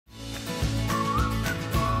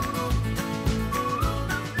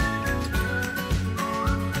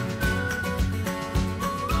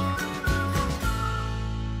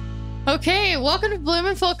Okay, welcome to Bloom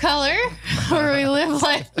in Full Color, where we live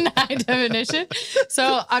life in high definition.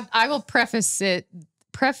 So I will preface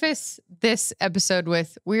this episode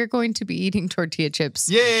with we're going to be eating tortilla chips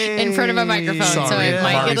in front of a microphone. So it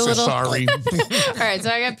might get a little sorry. All right,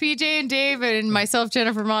 so I got PJ and Dave and myself,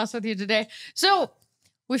 Jennifer Moss, with you today. So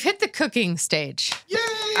we've hit the cooking stage. Yay!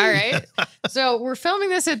 All right. So we're filming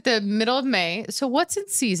this at the middle of May. So what's in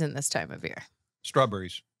season this time of year?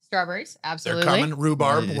 Strawberries. Strawberries, absolutely. They're coming.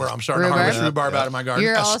 Rhubarb, where I'm starting to harvest rhubarb out of my garden.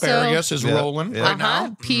 You're Asparagus is rolling right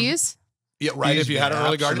now. Peas. Yeah, right. Beans, if you had an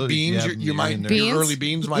early garden, beans, you might. Beans. Your early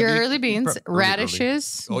beans might be. Early beans,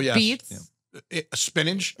 radishes, Oh, yes. beets.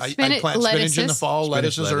 Spinach. I Spinach, plant spinach in the fall.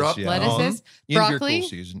 Lettuces are up. Lettuces, broccoli,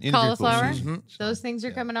 cauliflower. Those things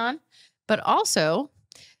are coming on. But also,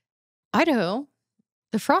 Idaho,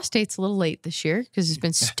 the frost date's a little late this year because it's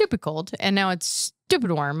been stupid cold and now it's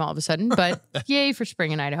stupid warm all of a sudden. But yay for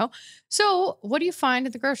spring in Idaho. So what do you find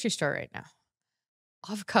at the grocery store right now?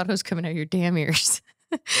 Avocados coming out of your damn ears.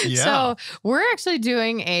 Yeah. So we're actually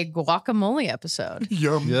doing a guacamole episode.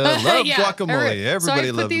 Yum. Yeah, I love Yeah. guacamole. Everybody So I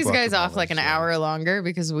loves put these guys guacamole, off like an so. hour longer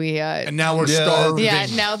because we And now we're starving. yeah,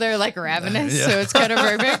 now they're like ravenous, Yeah. so it's kind of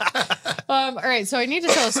perfect. All right, so I need to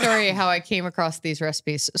tell a story how I came across these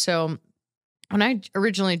recipes. So when I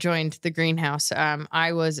originally joined the greenhouse,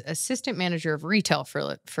 I was assistant manager of retail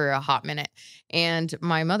for a hot minute, and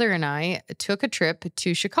my mother and I took a trip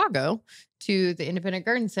to Chicago to the Independent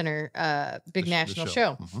Garden Center, big national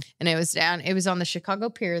show. Mm-hmm. And it was on the Chicago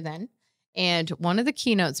Pier then. And one of the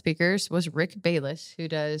keynote speakers was Rick Bayless, who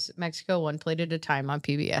does Mexico One Plate at a Time on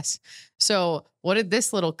PBS. So what did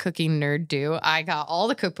this little cooking nerd do? I got all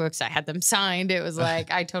the cookbooks. I had them signed. It was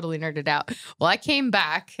like, I totally nerded out. Well, I came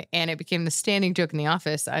back and it became the standing joke in the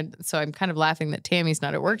office. So I'm kind of laughing that Tammy's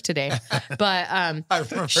not at work today. But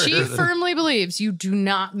she firmly believes you do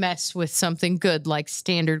not mess with something good like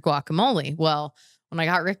standard guacamole. Well, when I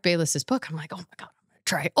got Rick Bayless's book, I'm like, oh my God.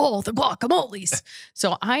 Try all the guacamoles.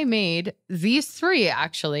 So I made these three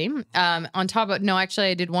actually on top of, no, actually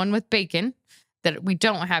I did one with bacon that we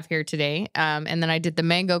don't have here today. And then I did the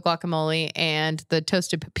mango guacamole and the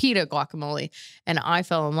toasted pepita guacamole. And I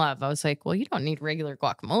fell in love. I was like, well, you don't need regular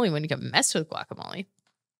guacamole when you can mess with guacamole.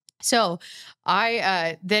 So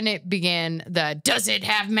then it began does it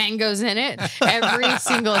have mangoes in it? Every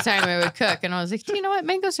single time I would cook. And I was like, you know what?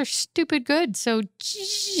 Mangoes are stupid good. So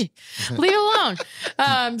leave it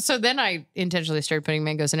alone. So then I intentionally started putting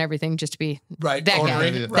mangoes in everything just to be that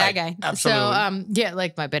guy. That guy. Absolutely. So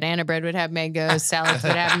like my banana bread would have mangoes, salads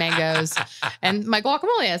would have mangoes, and my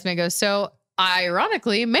guacamole has mangoes. So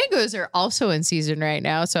ironically, mangoes are also in season right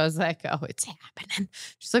now. So I was like, oh, it's happening.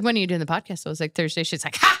 She's like, when are you doing the podcast? I was like, Thursday. She's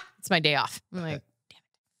like, ha, it's my day off. I'm like,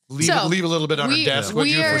 damn it. Leave a little bit on her desk, would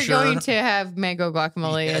you, for sure? We are going to have mango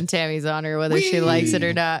guacamole in Tammy's honor, whether she likes it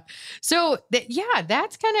or not. So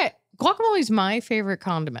that's kind of, guacamole is my favorite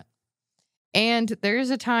condiment. And there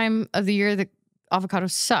is a time of the year that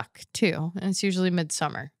avocados suck too. And it's usually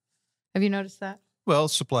midsummer. Have you noticed that? Well,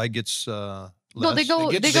 supply gets Well, they go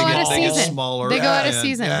out of They season. get smaller. They go out of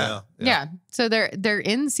season. Yeah. So they're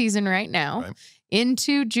in season right now,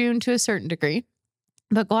 into June to a certain degree.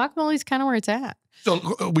 But guacamole is kind of where it's at.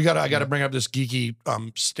 So I got to bring up this geeky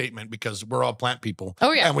statement because we're all plant people.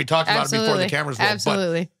 Oh yeah, and we talked about it before the cameras rolled.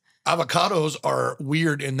 Absolutely. But avocados are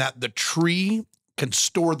weird in that the tree can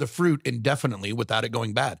store the fruit indefinitely without it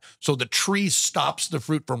going bad. So the tree stops the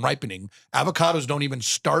fruit from ripening. Avocados don't even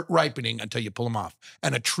start ripening until you pull them off.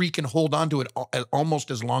 And a tree can hold on to it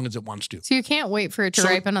almost as long as it wants to. So you can't wait for it to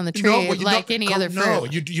ripen on the tree like any other fruit. No,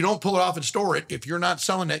 you don't pull it off and store it. If you're not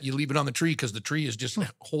selling it, you leave it on the tree because the tree is just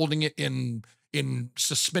holding it in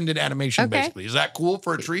suspended animation, basically. Is that cool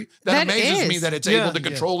for a tree? That amazes me that it's able to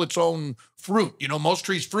control its own fruit. You know, most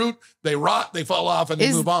trees' fruit, they rot, they fall off, and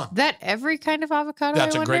they move on. Is that every kind of avocado?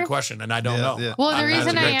 That's a great question, and I don't know. Yeah. Well, the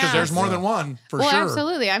reason I asked, because there's more than one, for sure. Well,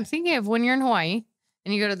 absolutely. I'm thinking of when you're in Hawaii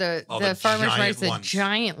and you go to the farmers markets, the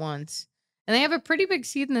giant ones. And they have a pretty big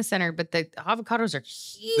seed in the center, but the avocados are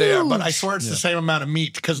huge. They are, but I swear it's the same amount of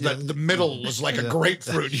meat because the middle is like a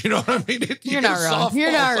grapefruit. You know what I mean? You're not wrong.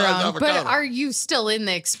 You're not wrong. But are you still in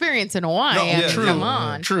the experience in Hawaii? No, true. Come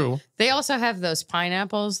on. True. They also have those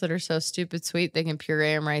pineapples that are so stupid sweet. They can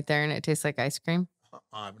puree them right there and it tastes like ice cream.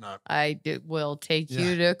 I'm not. Will take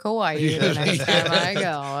you to Kauai the next time I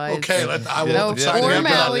go. Okay, I will. Or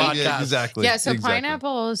Maui. Exactly. Yeah, so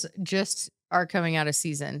pineapples just are coming out of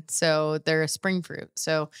season. So they're a spring fruit.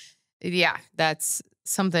 So yeah, that's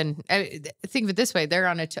something. Think of it this way.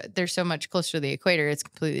 They're so much closer to the equator. It's a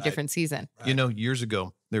completely different season. Right. You know, years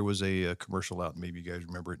ago, there was a commercial out, maybe you guys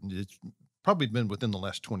remember it. And it's probably been within the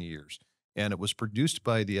last 20 years. And it was produced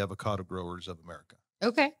by the avocado growers of America.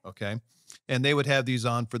 Okay. Okay. And they would have these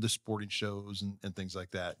on for the sporting shows and things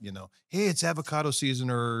like that. Hey, it's avocado season,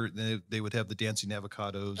 or they would have the dancing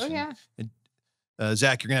avocados. Oh, yeah. And,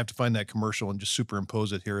 Zach, you're going to have to find that commercial and just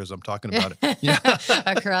superimpose it here as I'm talking about it. Yeah.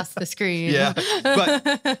 Across the screen. Yeah.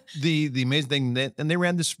 But the amazing thing, and they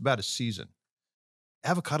ran this for about a season.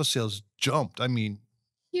 Avocado sales jumped. I mean,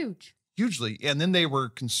 Huge. hugely. And then they were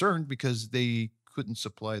concerned because they couldn't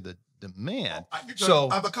supply the demand. So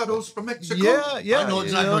avocados from Mexico. Yeah. I know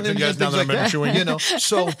exactly what you guys now that I'm that. chewing.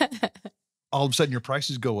 So all of a sudden your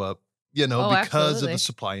prices go up, because absolutely. of the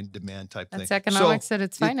supply and demand type thing. That's economics at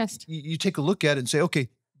its finest. You take a look at it and say, okay,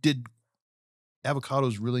 did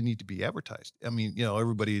avocados really need to be advertised? I mean,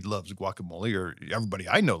 everybody loves guacamole, or everybody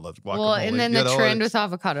I know loves guacamole. Well, and then the trend with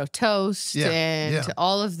avocado toast and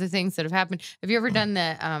all of the things that have happened. Have you ever done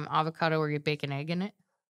the avocado where you bake an egg in it?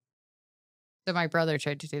 So my brother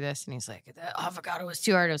tried to do this, and he's like, the avocado was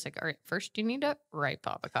too hard. I was like, all right, first you need a ripe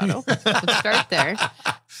avocado. Let's start there.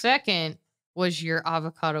 Second, was your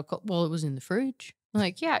avocado well, it was in the fridge. I'm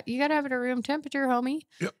like, yeah, you got to have it at room temperature, homie.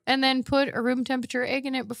 Yep. And then put a room temperature egg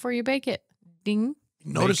in it before you bake it. Ding.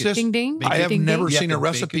 Notice this. Ding, ding. I have never seen a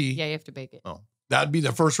recipe. Yeah, you have to bake it. Oh. That'd be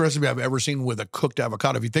the first recipe I've ever seen with a cooked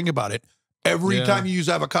avocado. If you think about it, every time you use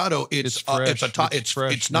avocado, it's fresh.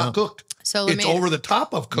 It's not cooked. So it's over the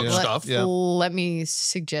top of cooked stuff. Yeah. Let me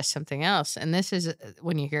suggest something else. And this is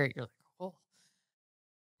when you hear it, you're like, oh,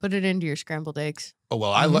 put it into your scrambled eggs. Oh,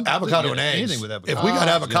 well, I love avocado and eggs. Anything with avocado. If we got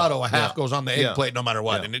avocado, a half goes on the egg plate no matter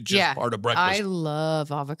what. And it's just part of breakfast. I love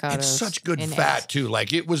avocados. It's such good fat, too.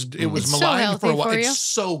 Like it was It's maligned so for a while. for you. It's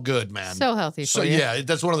so good, man. So healthy for you. Yeah,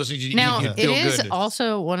 that's one of those things you now, feel it is good.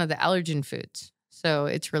 also one of the allergen foods. So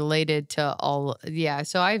it's related to all. Yeah.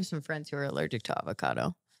 So I have some friends who are allergic to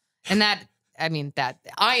avocado. And that I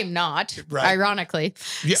am not, ironically.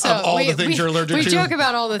 Yeah, so of all the things you're allergic to. We joke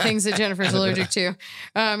about all the things that Jennifer's allergic to.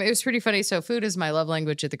 It was pretty funny. So food is my love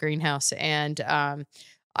language at the greenhouse. And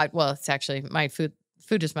it's actually my food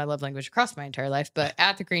is my love language across my entire life. But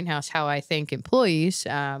at the greenhouse, how I thank employees,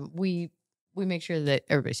 we make sure that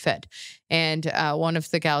everybody's fed. And one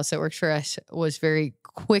of the gals that works for us was very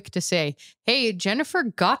quick to say, hey, Jennifer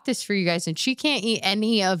got this for you guys and she can't eat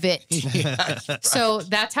any of it. So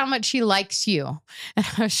that's how much she likes you. And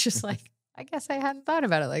I was just like, I guess I hadn't thought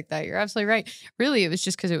about it like that. You're absolutely right. Really, it was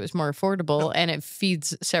just because it was more affordable and it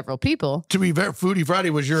feeds several people. To be fair, Foodie Friday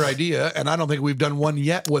was your idea, and I don't think we've done one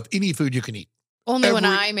yet with any food you can eat. Only when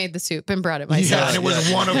I made the soup and brought it myself. Yeah, and it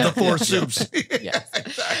was one of the 4 soups. Yes.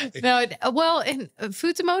 Exactly. No, and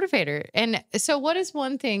food's a motivator. And so what is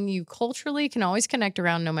one thing you culturally can always connect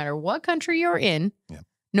around no matter what country you're in,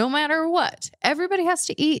 no matter what? Everybody has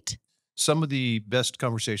to eat. Some of the best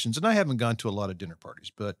conversations, and I haven't gone to a lot of dinner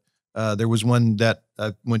parties, but there was one that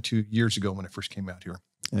I went to years ago when I first came out here,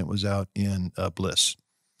 and it was out in Bliss.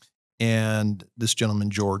 And this gentleman,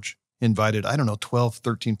 George, invited, 12,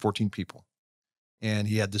 13, 14 people. And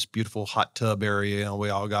he had this beautiful hot tub area.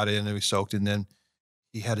 We all got in and we soaked. And then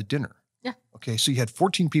he had a dinner. Yeah. Okay. So you had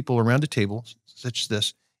 14 people around a table, such as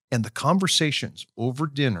this. And the conversations over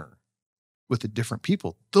dinner with the different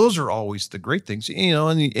people, those are always the great things.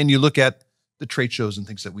 And you look at the trade shows and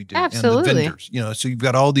things that we do. Absolutely. And the vendors, so you've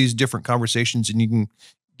got all these different conversations and you can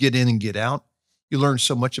get in and get out. You learn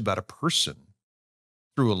so much about a person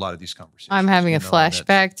through a lot of these conversations. I'm having a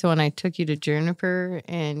flashback to when I took you to Juniper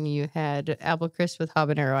and you had apple crisp with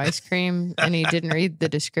habanero ice cream and he didn't read the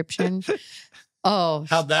description. Oh,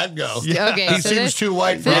 how'd that go? Okay, he seems too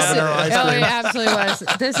white for habanero ice cream. Oh, it absolutely was.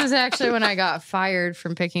 This is actually when I got fired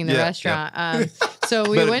from picking the restaurant. Yeah. So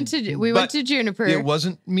we went to Juniper. It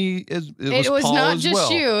wasn't me. It was Paul not as just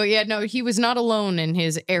well. you. Yeah, no, he was not alone in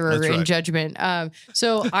his error in judgment.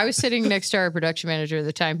 So I was sitting next to our production manager at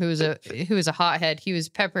the time, who was a hothead. He was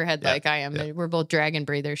pepperhead like I am. Yeah. We're both dragon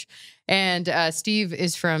breathers. And Steve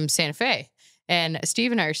is from Santa Fe. And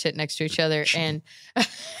Steve and I are sitting next to each other,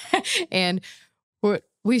 and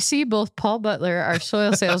we see both Paul Butler, our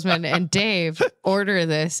soil salesman, and Dave order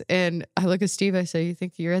this. And I look at Steve. I say, "You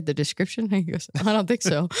think you read the description?" And he goes, "I don't think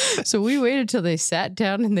so." So we waited till they sat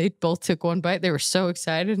down and they both took one bite. They were so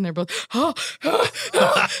excited, and they're both, oh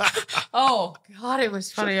God, it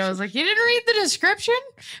was funny. I was like, "You didn't read the description?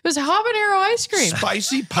 It was habanero ice cream,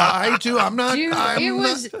 spicy pie too."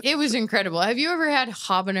 It was incredible. Have you ever had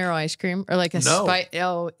habanero ice cream or like a spice?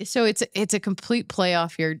 Oh, so it's a complete play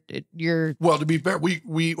off your. Well, to be fair,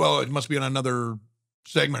 it must be on another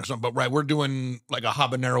segment or something, but we're doing like a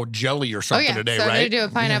habanero jelly or something today, so right? I'm going to do a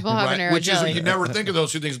pineapple habanero Which jelly. You never think of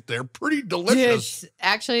those two things. They're pretty delicious.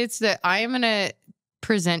 I am going to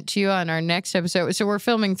present to you on our next episode. So we're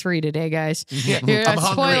filming 3 today, guys. Yeah, I'm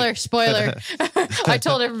hungry. Spoiler. I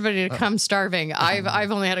told everybody to come starving.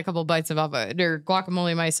 I've only had a couple bites of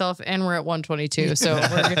guacamole myself, and we're at 122. So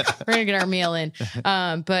we're gonna get our meal in.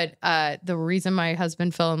 But the reason my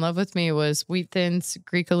husband fell in love with me was wheat thins,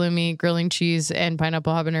 Greek halloumi, grilling cheese, and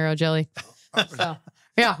pineapple habanero jelly. So.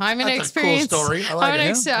 Yeah, I'm going to experience. Cool story. I like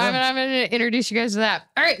it. I'm going to introduce you guys to that.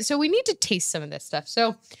 All right, so we need to taste some of this stuff.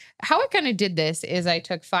 So how I kind of did this is I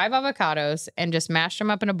took 5 avocados and just mashed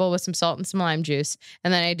them up in a bowl with some salt and some lime juice.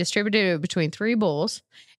 And then I distributed it between 3 bowls.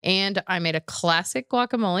 And I made a classic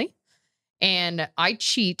guacamole. And I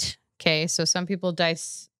cheat. Okay, so some people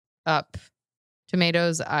dice up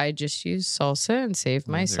tomatoes. I just use salsa and save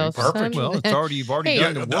myself. Perfect. Well, you've already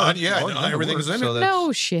done the work. Everything's in it.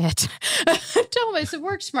 No shit. Tell me, so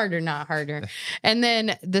work smarter, not harder. And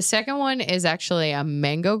then the second one is actually a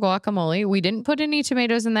mango guacamole. We didn't put any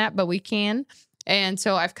tomatoes in that, but we can. And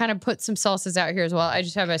so I've kind of put some salsas out here as well. I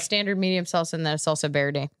just have a standard medium salsa and then a salsa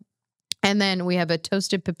verde. And then we have a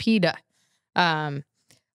toasted pepita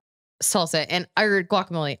salsa and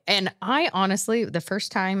guacamole. And I honestly, the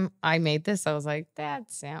first time I made this, I was like, that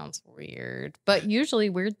sounds weird. But usually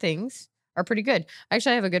weird things are pretty good.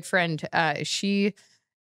 Actually, I have a good friend.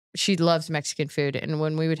 She loves Mexican food. And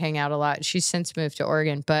when we would hang out a lot, she's since moved to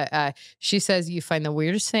Oregon. But she says you find the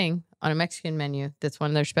weirdest thing on a Mexican menu that's one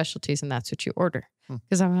of their specialties, and that's what you order.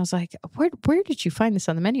 Because I was like, where did you find this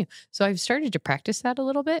on the menu? So I've started to practice that a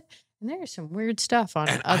little bit. And there's some weird stuff on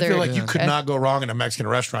and other. I feel like you could not go wrong in a Mexican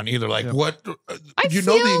restaurant either. Like what? You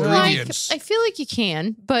know the ingredients. I feel like you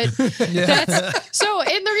can, but that's so.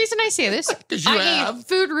 And the reason I say this, I eat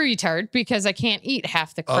food retard because I can't eat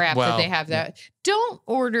half the crap that they have. That don't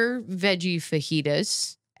order veggie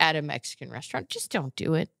fajitas at a Mexican restaurant. Just don't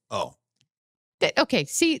do it. Oh. Okay,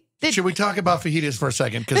 see. Should we talk about fajitas for a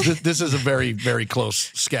second? Because this is a very, very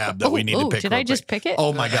close scab that we need to pick. Did I just pick it?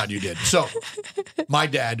 Oh, my God, you did. So my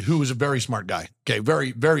dad, who was a very smart guy, okay,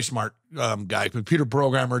 very, very smart guy, computer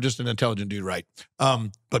programmer, just an intelligent dude, right?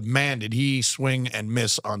 But man, did he swing and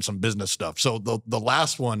miss on some business stuff. So the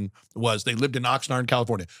last one was they lived in Oxnard,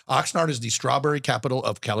 California. Oxnard is the strawberry capital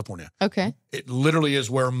of California. Okay. It literally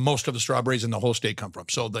is where most of the strawberries in the whole state come from.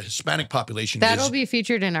 So the Hispanic population That'll be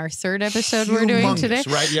featured in our 3rd episode we're doing today.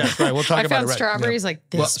 Right, yes, right. We'll talk about it. I found strawberries like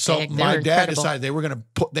this so big. my dad decided they were going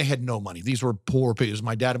to they had no money. These were poor people. It was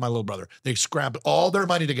my dad and my little brother. They scrambled all their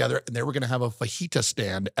money together and they were going to have a fajita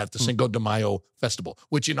stand at the Cinco de Mayo festival,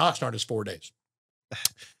 which in Oxnard is 4 days.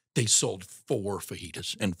 They sold 4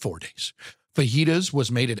 fajitas in 4 days. Fajitas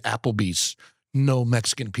was made at Applebee's. No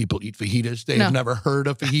Mexican people eat fajitas. They have never heard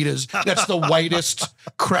of fajitas. That's the whitest,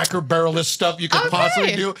 Cracker Barrel-less stuff you could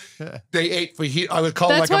possibly do. They ate fajita. I would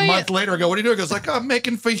call like a month later. I go, what are you doing? He goes like, I'm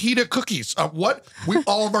making fajita cookies. What?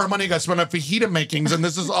 All of our money got spent on fajita makings, and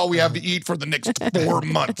this is all we have to eat for the next 4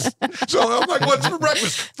 months. So I'm like, what's for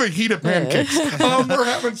breakfast? Fajita pancakes. We're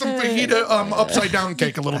having some fajita upside down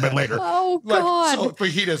cake a little bit later. Oh, God. So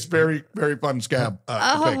fajita's very, very fun scab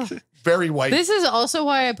to pick. Very white. This is also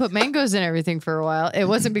why I put mangoes in everything for a while. It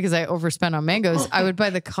wasn't because I overspent on mangoes. I would buy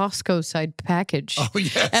the Costco side package. Oh,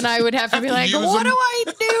 yes. And I would have to be like, what do I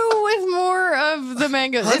do with more of the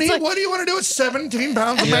mangoes? Honey, like, what do you want to do with 17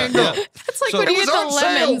 pounds of mango? Yeah. That's like when you get the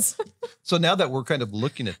lemons. So now that we're kind of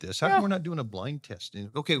looking at this, how come we're not doing a blind test?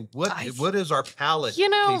 Okay, what is our palate?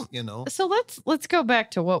 So let's go back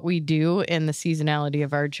to what we do in the seasonality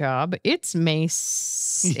of our job. It's May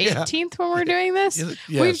 18th when we're doing this.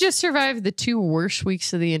 Yes. We've just survived the 2 worst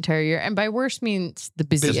weeks of the entire year, and by worst means the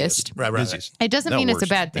busiest. Right. It doesn't mean it's a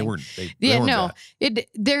bad thing. They weren't bad.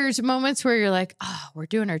 There's moments where you're like, oh, we're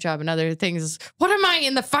doing our job, and other things. What am I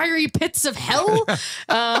in the fiery pits of hell?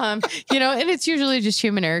 And it's usually just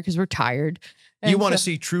human error because we're tired. You want to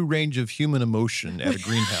see true range of human emotion at a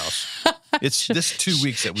greenhouse. It's this 2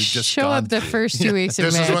 weeks that we've just show up the first 2 weeks of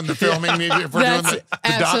May. This is when the filming media, if we're doing the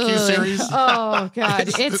docu-series. Oh, God.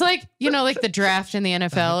 It's like, like the draft in the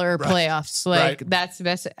NFL or playoffs. Like that's the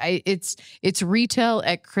best. It's retail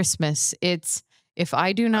at Christmas. It's if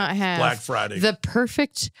I do not have Black Friday, the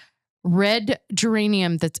perfect red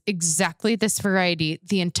geranium that's exactly this variety,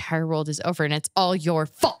 the entire world is over and it's all your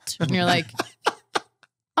fault. And you're like...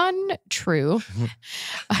 Untrue.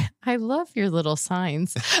 I love your little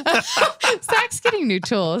signs. Zach's getting new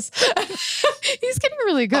tools. He's getting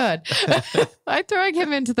really good. I throw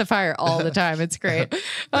him into the fire all the time. It's great.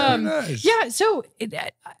 Nice. Yeah. So,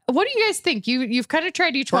 what do you guys think? You've kind of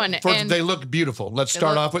tried each one, and they look beautiful. Let's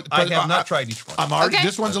start off with. I have not tried each one. I'm already. Okay.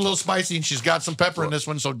 This one's a little spicy, and she's got some pepper in this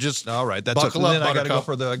one. So just all right. That's buckle up. I got to go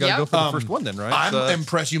for the. I got to go for the first one then, right? I'm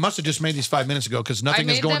impressed. You must have just made these 5 minutes ago because nothing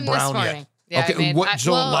is going brown yet. Yeah, Okay, I made, what-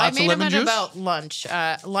 so I lots of made them lemon at juice? about lunch.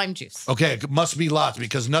 Lime juice. Okay, it must be lots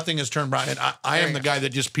because nothing has turned brown. And I am the guy that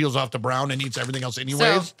just peels off the brown and eats everything else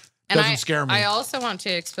anyways. Doesn't scare me. I also want to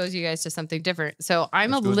expose you guys to something different. So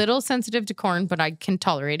I'm That's a good. little sensitive to corn, but I can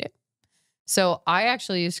tolerate it. So I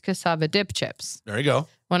actually use cassava dip chips There you go.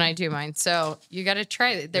 when I do mine. So you got to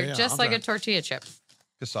try it. They're Yeah, just I'll like try a tortilla chip.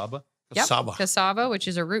 Cassava. Yep. Cassava. Cassava, which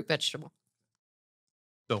is a root vegetable.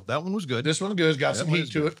 So that one was good. This one good. It's got That some one heat is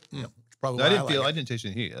to good. it. Yep. Probably I why didn't like feel. it. I didn't taste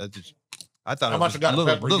any heat. I thought How it much was of got a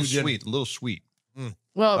little, pepper? little You did. sweet, a little sweet.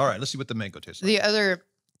 Well, All right, let's see what the mango tastes like. the other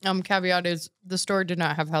caveat is the store did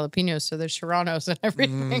not have jalapenos, so there's serranos and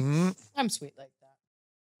everything. Mhm. I'm sweet like that.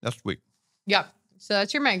 That's sweet. Yeah. So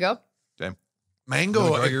that's your mango. Okay. Mango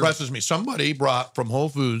Really dry your- impresses me. Somebody brought from Whole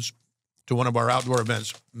Foods to one of our outdoor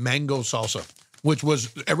events mango salsa, which was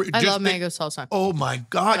I love mango salsa. Oh my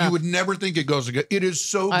God, Yeah. you would never think it goes together. It is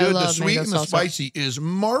so I good. The love sweet mango and the salsa. spicy is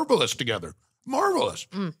marvelous together. Marvelous.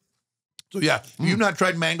 Mm. So yeah, if you've not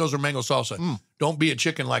tried mangoes or mango salsa, Mm. don't be a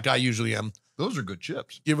chicken like I usually am. Those are good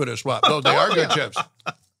chips. Give it a spot. Though they are good chips.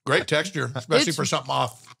 Great texture, especially It's- for something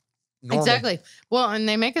off normal. Exactly. Well, and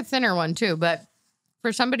they make a thinner one too, but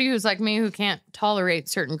for somebody who's like me who can't tolerate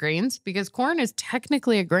certain grains, because corn is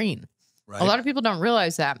technically a grain. Right. A lot of people don't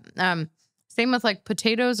realize that. Same with like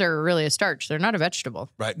potatoes are really a starch. They're not a vegetable.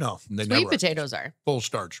 Right. No, they Sweet never potatoes are. full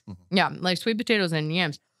starch. Yeah, like sweet potatoes and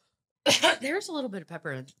yams. There's a little bit of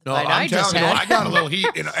pepper in No, bite I'm telling you, had. I got a little heat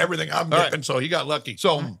in everything I'm All right. dipping, so he got lucky.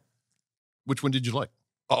 So, which one did you like?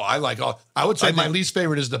 Oh, I like all. I would say I my did- least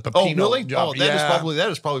favorite is the Oh, pepino. really? job. Oh, that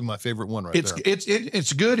is probably my favorite one right It's there.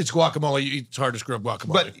 it's good. It's guacamole. It's hard to screw up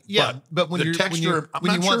guacamole. But yeah, but when the you're texture, I'm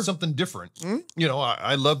when you not want sure. something different, Hmm? you know,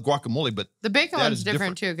 I love guacamole, but The bacon That one's is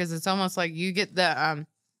different too because it's almost like you get the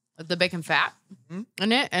bacon fat Mhm.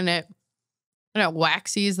 in it, and it,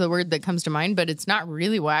 waxy is the word that comes to mind, but it's not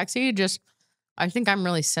really waxy. Just I think I'm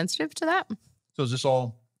really sensitive to that. so is this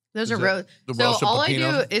all? Those Is are that the so roasted all I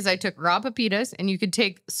pepino? do is I took raw pepitas, and you could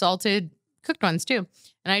take salted cooked ones too,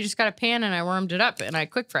 and I just got a pan and I warmed it up and I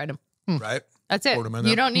quick fried them. Right. That's it. Poured 'em in You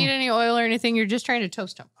there. don't need any oil or anything. You're just trying to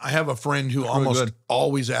toast them. I have a friend who Really almost good.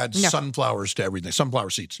 always adds Yeah. sunflowers to everything, sunflower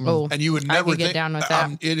seeds. Oh, And you would I never could get think, down with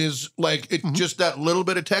that. It is like it just that little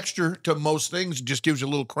bit of texture to most things just gives you a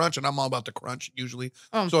little crunch, and I'm all about the crunch usually.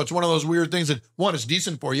 Oh. So it's one of those weird things that one is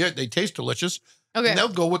decent for you. They taste delicious. Okay. And they'll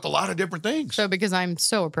go with a lot of different things. So because I'm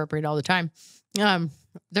so appropriate all the time,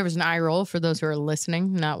 there was an eye roll for those who are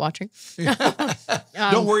listening, not watching.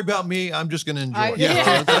 Don't worry about me. I'm just going to enjoy. I- it.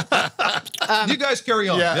 yeah. You guys carry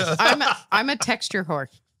on. Yeah. I'm a texture whore.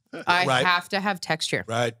 I Right. have to have texture,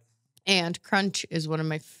 Right. and crunch is one of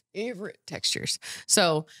my favorite textures.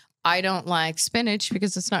 So I don't like spinach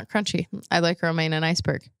because it's not crunchy. I like romaine and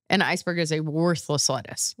iceberg. And iceberg is a worthless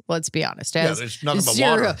lettuce. Let's be honest. It Yeah, has there's nothing but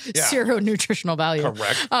zero, water. Yeah. zero nutritional value.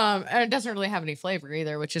 Correct. And it doesn't really have any flavor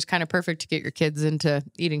either, which is kind of perfect to get your kids into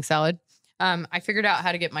eating salad. I figured out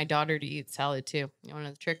how to get my daughter to eat salad too. You know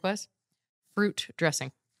what the trick was? Fruit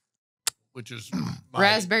dressing, Which is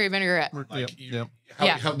raspberry vinaigrette. Like, Yep.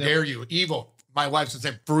 How dare you? Evil. My wife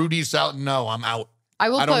said, fruity salad. No, I'm out. I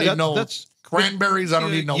will I don't put. need no that's- cranberries. I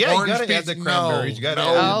don't need no Yeah, you orange gotta add peas. the cranberries. You gotta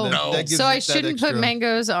no, add no. that gives So I it that shouldn't put extra-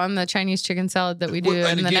 mangoes on the Chinese chicken salad that we do Well,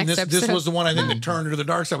 and in the again, next this episode. was the one I think that turned her to the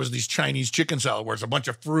dark side was these Chinese chicken salad where it's a bunch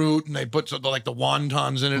of fruit and they put like the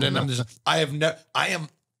wontons in it. And I'm just,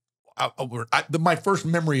 my first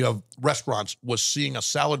memory of restaurants was seeing a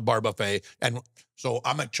salad bar buffet. And so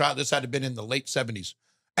I'm a child, this had to have been in the late 70s.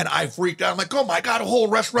 And I freaked out. I'm like, oh my God, a whole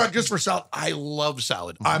restaurant just for salad. I love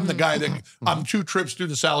salad. I'm the guy that I'm 2 trips through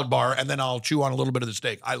the salad bar and then I'll chew on a little bit of the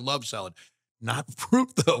steak. I love salad. Not fruit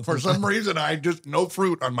though. For some reason, I just no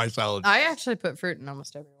fruit on my salad. I actually put fruit in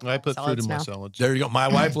almost every one. I of put fruit in my now. salads. There you go. My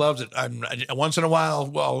wife loves it. Once in a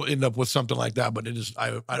while, I'll end up with something like that, but it is.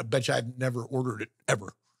 I bet you I've never ordered it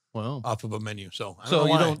ever Wow. off of a menu. So I So know you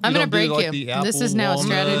why. don't. I'm you gonna don't do break like you. the This apple is now a walnut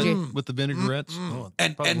strategy. with the vinaigrettes. Mm. Oh,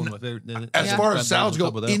 And- probably and one of my favorite. As Yeah. far as salads go,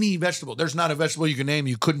 on top of that. any vegetable. There's not a vegetable you can name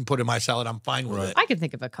you couldn't put in my salad. I'm fine with Right. it. I can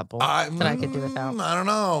think of a couple that I could do without. I don't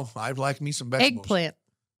know. I'd like me some vegetables. Eggplant,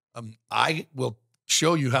 I will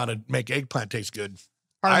show you how to make eggplant taste good.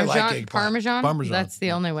 Parmesan, I like eggplant. Parmesan. Parmesan, That's the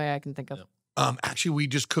yeah. only way I can think of. Yeah. Actually, we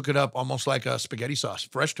just cook it up almost like a spaghetti sauce.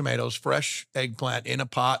 Fresh tomatoes, fresh eggplant in a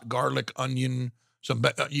pot, garlic, onion.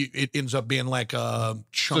 It ends up being like a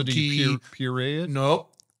So do chunky. you puree it?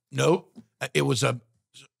 Nope. It was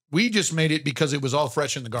we just made it because it was all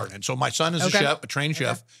fresh in the garden. And so my son is Okay. a chef, a trained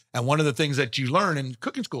chef. And one of the things that you learn in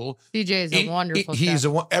cooking school, CJ is a wonderful he's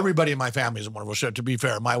chef. everybody in my family is a wonderful chef, to be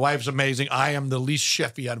fair. My wife's amazing. I am the least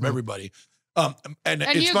chefy out of everybody. And And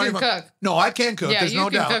it's you funny. can cook. No, I can cook. Yeah, There's you no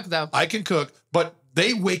can doubt. cook, though. I can cook, but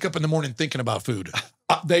they wake up in the morning thinking about food.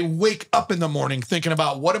 They wake up in the morning thinking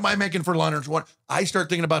about what am I making for lunch? What I start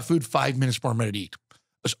thinking about food 5 minutes before I'm ready to eat.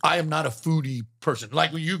 I am not a foodie person.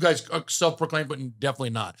 Like you guys self-proclaimed, but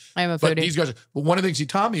definitely not. I am a foodie. But these guys, but one of the things he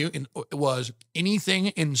taught me was anything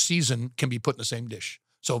in season can be put in the same dish.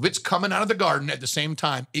 So if it's coming out of the garden at the same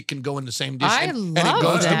time, it can go in the same dish. And it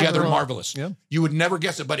goes together marvelous. Yeah. You would never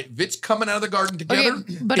guess it. But if it's coming out of the garden together,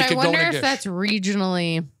 but I wonder if that's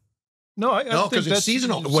regionally. No, because it's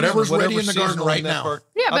seasonal. Whatever's ready in the garden right now.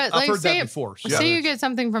 Yeah, but I've heard that before. Say you get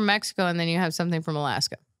something from Mexico and then you have something from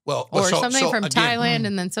Alaska. Well, or something from Thailand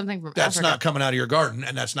and then something from that's Africa. Not coming out of your garden,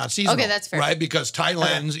 and that's not seasonal. Okay, that's fair. Right? Because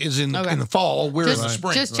Thailand's is in the fall, we're in the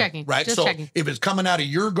spring. Just checking. Right? Just so checking. if it's coming out of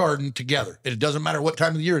your garden together, it doesn't matter what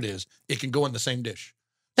time of the year it is, it can go in the same dish.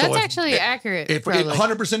 That's actually accurate. If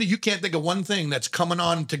 100%, you can't think of one thing that's coming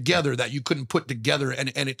on together that you couldn't put together, and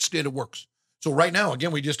it works. So right now,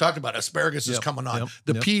 again, we just talked about asparagus is coming on.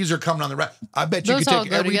 The peas are coming on the wrap. I bet you could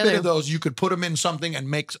take every bit of those. You could put them in something and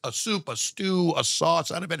make a soup, a stew, a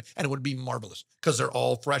sauce out of it, and it would be marvelous because they're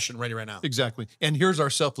all fresh and ready right now. Exactly. And here's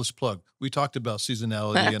our selfless plug. We talked about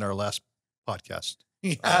seasonality in our last podcast.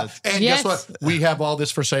 Yeah. And guess what? We have all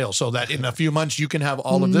this for sale so that in a few months you can have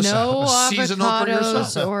all of this seasonal for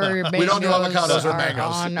yourself. We don't do avocados or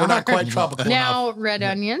mangoes. We're not quite tropical now. Enough. Red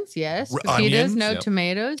onions, yes. Pepitas, no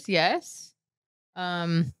tomatoes, yes.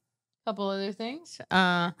 Couple other things.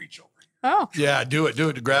 Reach over here. Oh. Yeah, do it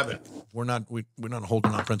to grab it. We're not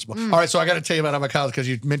holding on principle. All right, so I got to tell you about avocados because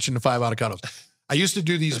you mentioned the 5 avocados. I used to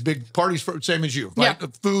do these big parties for same as you. Right? Yeah.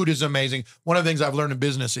 Food is amazing. One of the things I've learned in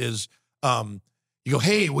business is you go,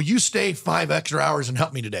 hey, will you stay 5 extra hours and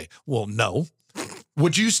help me today? Well, no.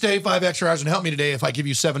 Would you stay 5 extra hours and help me today if I give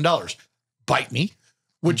you $7? Bite me.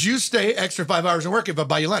 Would you stay extra 5 hours and work if I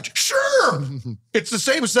buy you lunch? Sure. It's the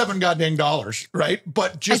same as $7 goddamn, right?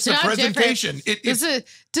 But just the presentation.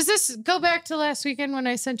 Does this go back to last weekend when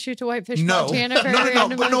I sent you to Whitefish, Montana?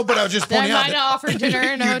 No, but I was just pointing out. I might have offered dinner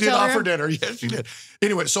in a hotel You did offer dinner. Yes, you did.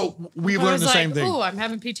 Anyway, so we've learned the same thing. Oh, I'm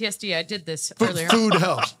having PTSD. I did this earlier. Food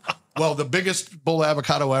helps. Well, the biggest bowl of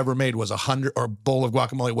avocado I ever made was 100, or bowl of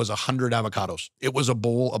guacamole was 100 avocados. It was a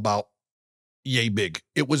bowl about yay big.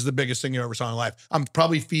 It was the biggest thing you ever saw in life. I'm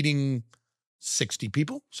probably feeding 60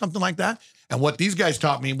 people, something like that. And what these guys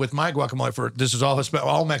taught me with my guacamole, this is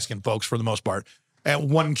all Mexican folks for the most part,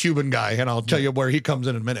 and one Cuban guy, and I'll tell you where he comes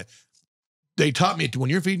in a minute. They taught me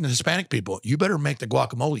when you're feeding the Hispanic people, you better make the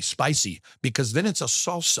guacamole spicy because then it's a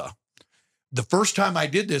salsa. The first time I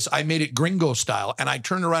did this, I made it gringo style, and I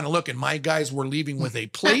turned around and looked, and my guys were leaving with a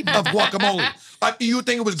plate of guacamole. You would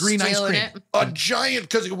think it was green ice cream. A giant,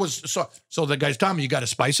 because it was, so the guys taught me, you got to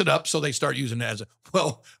spice it up, so they start using it as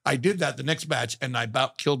I did that the next batch, and I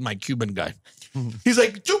about killed my Cuban guy. He's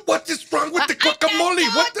like, dude, what is wrong with the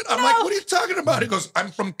guacamole? I'm like, what are you talking about? He goes, I'm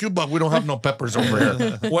from Cuba. We don't have no peppers over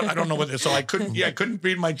here. I don't know what this. So I couldn't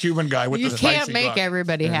feed my Cuban guy with the spicy. You can't make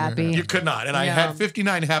everybody happy. You could not. And I had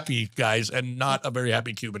 59 happy guys and not a very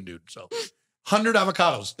happy Cuban dude. So 100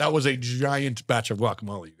 avocados. That was a giant batch of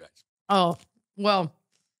guacamole, you guys. Oh, well,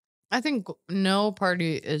 I think no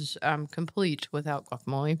party is complete without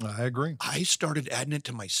guacamole. I agree. I started adding it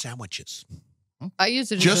to my sandwiches. I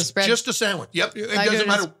use it as a spread. Just a sandwich. Yep. It doesn't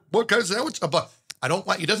matter what kind of sandwich. But I don't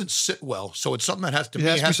like, it doesn't sit well. So it's something that has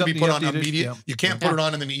to be put on immediate. Yeah. You can't put it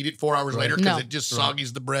on and then eat it 4 hours later because it just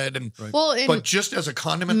soggies the bread. And but just as a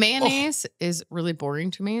condiment. Mayonnaise is really boring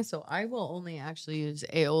to me. So I will only actually use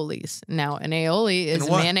aiolis. Now, an aioli is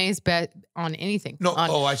mayonnaise bet on anything. No,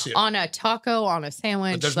 I see it. On a taco, on a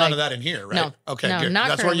sandwich. But there's none of that in here, right? No. Okay, no, good.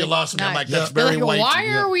 That's where you lost me. I'm like, that's very white. Why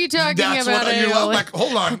are we talking about aioli? I'm like,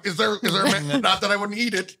 hold on. Is there not that I wouldn't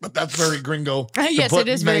eat it, but that's very gringo. Yes, it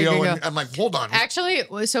is very gringo. I'm like, hold on. Actually,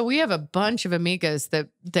 so we have a bunch of amigas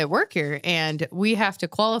that work here, and we have to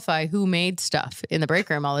qualify who made stuff in the break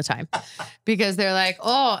room all the time because they're like,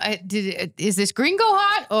 is this gringo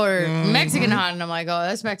hot or Mexican hot? And I'm like, oh,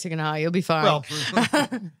 that's Mexican hot. You'll be fine. Well,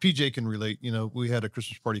 PJ can relate. We had a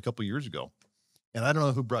Christmas party a couple of years ago, and I don't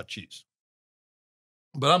know who brought cheese,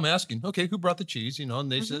 but I'm asking, okay, who brought the cheese?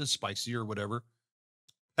 And they said it's spicy or whatever.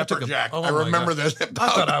 Pepper jack. I remember this. I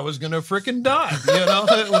thought I was going to freaking die.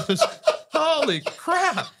 It was, holy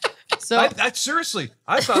crap. So I seriously,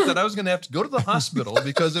 I thought that I was going to have to go to the hospital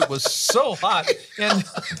because it was so hot. And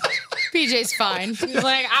PJ's fine. He's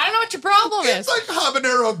like, I don't know what your problem is. It's like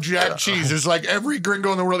habanero jack cheese. It's like every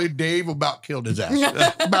gringo in the world. Dave about killed his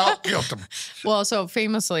ass. About killed him. Well, so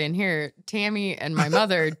famously in here, Tammy and my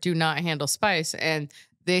mother do not handle spice, and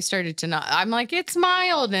they started to not. I'm like, it's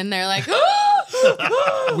mild, and they're like,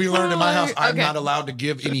 We learned in my house, I'm Okay. not allowed to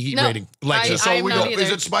give any heat No, rating. Like, I so am we not go, either.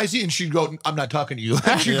 is it spicy? And she'd go, I'm not talking to you.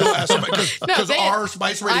 And she'd go ask somebody, because they- our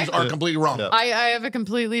spice ratings are completely wrong. Yeah. I have a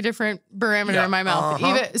completely different parameter Yeah, in my mouth.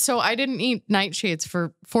 uh-huh. Even so, I didn't eat nightshades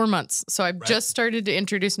for 4 months. So I've just started to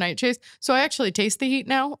introduce nightshades. So I actually taste the heat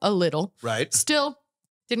now a little. Right. Still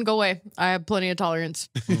didn't go away. I have plenty of tolerance.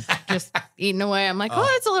 Just eating away. I'm like, oh,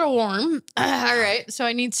 it's a little warm. All right. So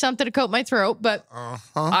I need something to coat my throat. But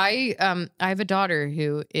I have a daughter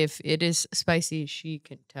who, if it is spicy, she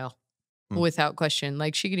can tell without question.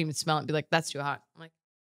 Like she can even smell it and be like, that's too hot. I'm like,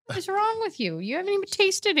 what is wrong with you? You haven't even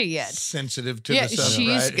tasted it yet. Sensitive to Yeah, the sun,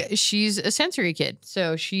 right? she's a sensory kid,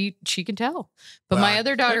 so she can tell. But Well, my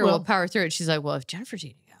other daughter well- will power through it. She's like, well, if Jennifer's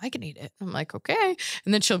eating it, I can eat it. I'm like, okay.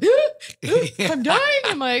 And then she'll, I'm dying.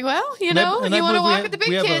 I'm like, well, you And I- know, and I you want to believe we walk have- with the we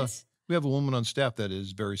big have kids. We have a woman on staff that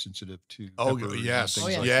is very sensitive to Oh, pepper and yes. things Oh,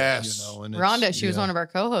 yeah. like Yes. that, you know, and it's- Rhonda, she was yeah. one of our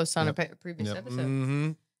co-hosts on Yep. a previous Yep. episode.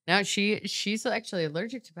 Mhm. Now she's actually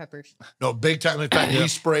allergic to peppers. No, big time. In fact, Yeah.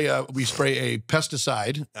 we spray a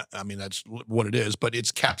pesticide. I mean, that's what it is, but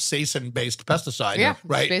it's capsaicin-based pesticide. Yeah,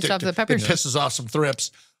 right. based off the peppers. It pisses off some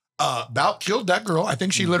thrips. About killed that girl. I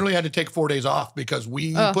think she literally had to take 4 days off because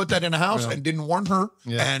we put that in a house Yeah. and didn't warn her.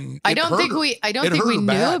 Yeah. And I it don't hurt think her. we It knew hurt her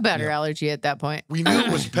bad. about her Yeah. allergy at that point. We knew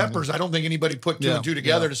it was peppers. I don't think anybody put two Yeah. and two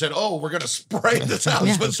together Yeah. and said, "Oh, we're going to spray this house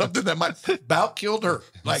Yeah. with something that might about killed her."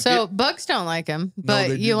 Like, So bugs don't like them, but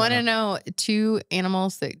they do you want to not. know two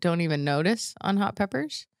animals that don't even notice on hot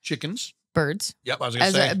peppers? chickens. Birds. Yep, I was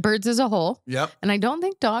going to say. Birds as a whole. Yep, And I don't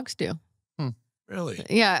think dogs do. really.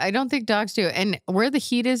 Yeah, I don't think dogs do. And where the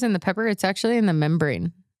heat is in the pepper, it's actually in the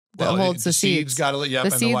membrane that holds the seeds. Got to The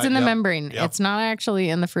seeds in the membrane. Yep. It's not actually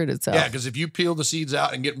in the fruit itself. Yeah, because if you peel the seeds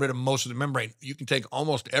out and get rid of most of the membrane, you can take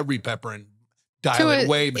almost every pepper and dial To it it-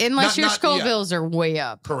 way. unless your yeah, Scovilles are way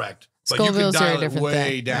up. correct. But you can Scovilles are a dial it different way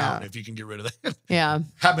thing. down Yeah. if you can get rid of that. Yeah,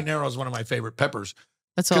 Habanero is one of my favorite peppers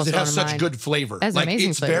that's because also it one has of such mine. good flavor. It has Like amazing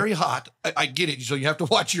it's flavor. very hot. I get it. So you have to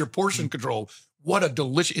watch your portion control. What a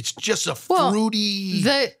delicious! It's just a Well, fruity.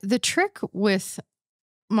 The trick with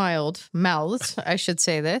mild mouths, I should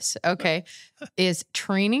say this, okay, is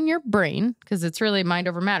training your brain, because it's really mind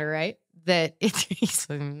over matter, right? That it's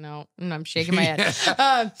no, I'm shaking my head.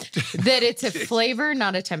 That it's a flavor,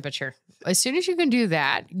 not a temperature. As soon as you can do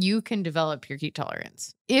that, you can develop your heat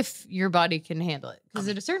tolerance if your body can handle it. Because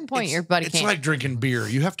at a certain point, your body It's can't. like drinking beer.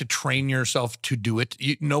 You have to train yourself to do it.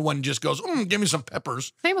 No one just goes, "Give me some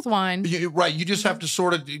peppers." Same with wine. Right. You just have to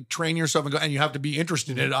sort of train yourself and go, and you have to be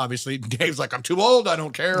interested in it. Obviously, Dave's like, "I'm too old. I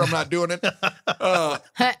don't care. I'm not doing it."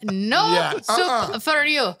 No Yeah, soup for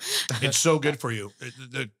you. It's so good for you.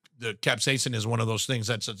 The capsaicin is one of those things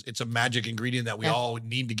it's a magic ingredient that we Yeah. all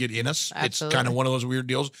need to get in us. It's kind Absolutely. of one of those weird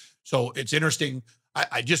deals. So it's interesting.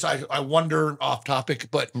 I wonder off topic,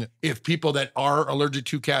 but Yeah. if people that are allergic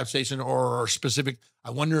to capsaicin or are specific,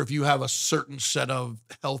 I wonder if you have a certain set of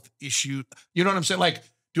health issue. You know what I'm saying? Like,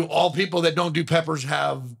 do all people that don't do peppers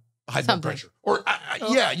have high blood Something. pressure? Or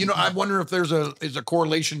yeah, I wonder if there's a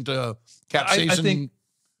correlation to capsaicin. I think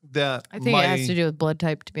that I think it my has to do with blood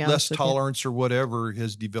type, to be honest less with you. tolerance or whatever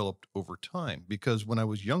has developed over time, because when I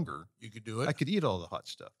was younger, you could do it. I could eat all the hot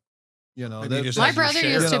stuff. You know, Maybe you that- just My have your brother share.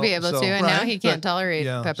 used to You be know, able so- to, and now Right. he can't But- tolerate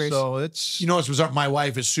yeah, peppers. So it's You know what's bizarre? My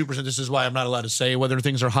wife is super. This is why I'm not allowed to say whether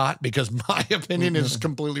things are hot because my opinion is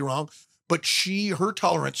completely wrong. But her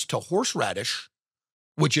tolerance to horseradish,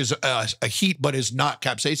 which is a heat but is not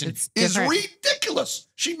capsaicin, It's is different. ridiculous.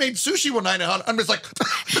 She made sushi one night, and I'm just like,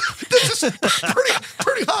 this is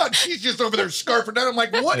pretty hot. She's just over there scarfing down. I'm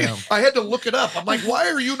like, what? Yeah. I had to look it up. I'm like, why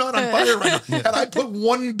are you not on fire right now? And I put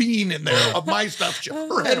one bean in there of my stuff.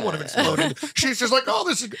 Her head would have exploded. She's just like, oh,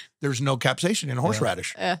 this is. There's no capsaicin in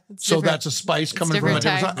horseradish. It's So different. that's a spice It's coming from a different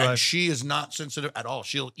different type. side. And Right. she is not sensitive at all.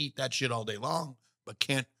 She'll eat that shit all day long, but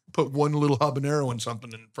can't put one little habanero in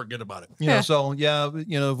something and forget about it. you know, Yeah. so yeah,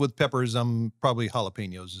 with peppers, probably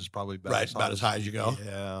jalapenos is probably about Right, about as high as you go.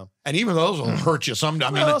 Yeah. And even those will hurt you some.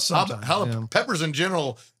 I mean, Well, sometimes, yeah. peppers in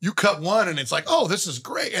general, you cut one and it's like, oh, this is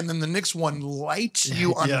great. And then the next one lights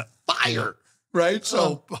you on Yeah. fire. Right?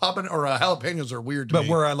 So jalapenos are weird to But me.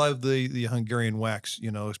 where I love the Hungarian wax,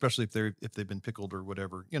 especially if they've been pickled or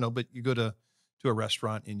whatever, but you go to a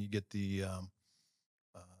restaurant and you get the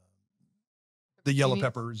yellow Pepperoncinis.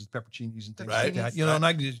 peppers, pepperoncinis and things Right. like that, Right. and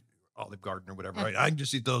I can just Olive Garden or whatever, Yeah. right? I can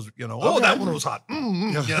just eat those, Oh, that yeah. one was hot.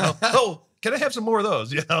 Oh, can I have some more of those?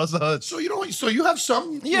 So it's, So you have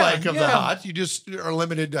some Yeah, of the yeah. hot. You just are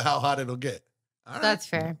limited to how hot it'll get. All right. That's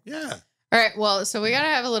fair. Yeah. All right. Well, so we got to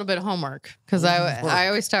have a little bit of homework because I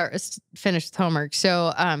always finish with homework.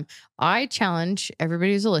 So I challenge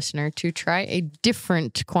everybody who's a listener to try a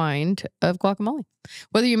different kind of guacamole.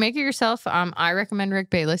 Whether you make it yourself, I recommend Rick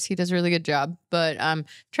Bayless. He does a really good job. But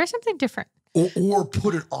try something different. Or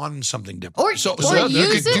put it on something different. Or use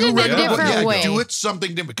it in a different way. Do it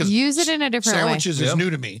something different. Because use it in a different sandwiches way. is new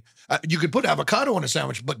to me. You could put avocado on a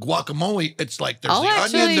sandwich, but guacamole, it's like there's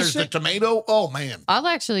onion, there's the tomato. Oh, man. I'll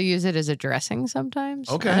actually use it as a dressing sometimes.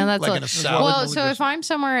 Okay. And that's like in a salad. Well, so if I'm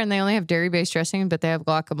somewhere and they only have dairy-based dressing, but they have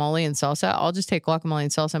guacamole and salsa, I'll just take guacamole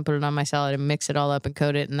and salsa and put it on my salad and mix it all up and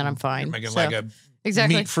coat it, and then I'm fine. You're making like a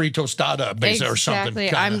exactly meat-free tostada base or something.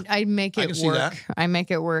 Exactly. I make it work. I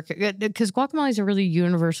make it work because guacamole is a really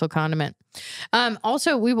universal condiment.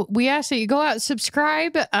 Also, we ask that you go out,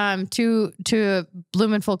 subscribe to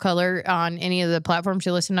Bloom in Full Color on any of the platforms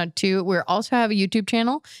you listen to. We also have a YouTube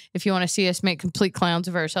channel if you want to see us make complete clowns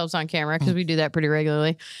of ourselves on camera, because we do that pretty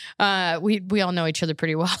regularly. We all know each other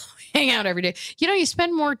pretty well. We hang out every day. You know, you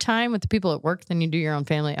spend more time with the people at work than you do your own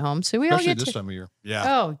family at home. So Especially all get this time of year. Yeah.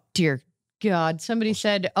 Oh dear God, somebody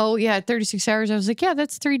said, oh yeah, 36 hours. I was like, yeah,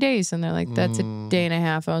 that's 3 days. And they're like, that's a day and a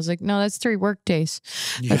half. I was like, no, that's 3 work days.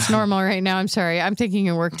 That's normal right now. I'm sorry. I'm thinking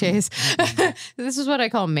in work days. This is what I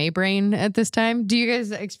call May brain at this time. Do you guys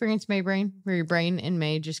experience May brain, where your brain in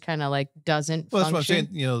May just kind of like doesn't function? That's what I'm saying.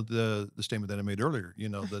 You know, the statement that I made earlier, you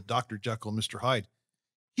know, the Dr. Jekyll, Mr. Hyde.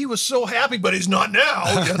 He was so happy, but he's not now.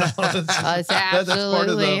 It's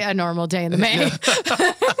absolutely a normal day in the May.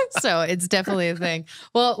 So it's definitely a thing.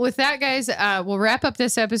 Well, with that, guys, we'll wrap up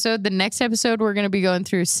this episode. The next episode, we're going to be going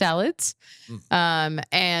through salads.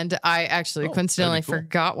 And I actually coincidentally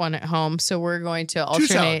forgot one at home. So we're going to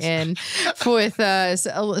alternate in with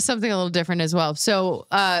something a little different as well. So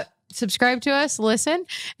subscribe to us, listen,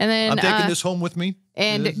 and then I'm taking this home with me.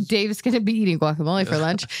 And Dave's going to be eating guacamole for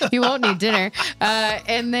lunch. He won't need dinner.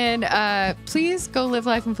 And then please go live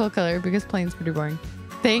life in full color, because plain's pretty boring.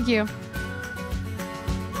 Thank you.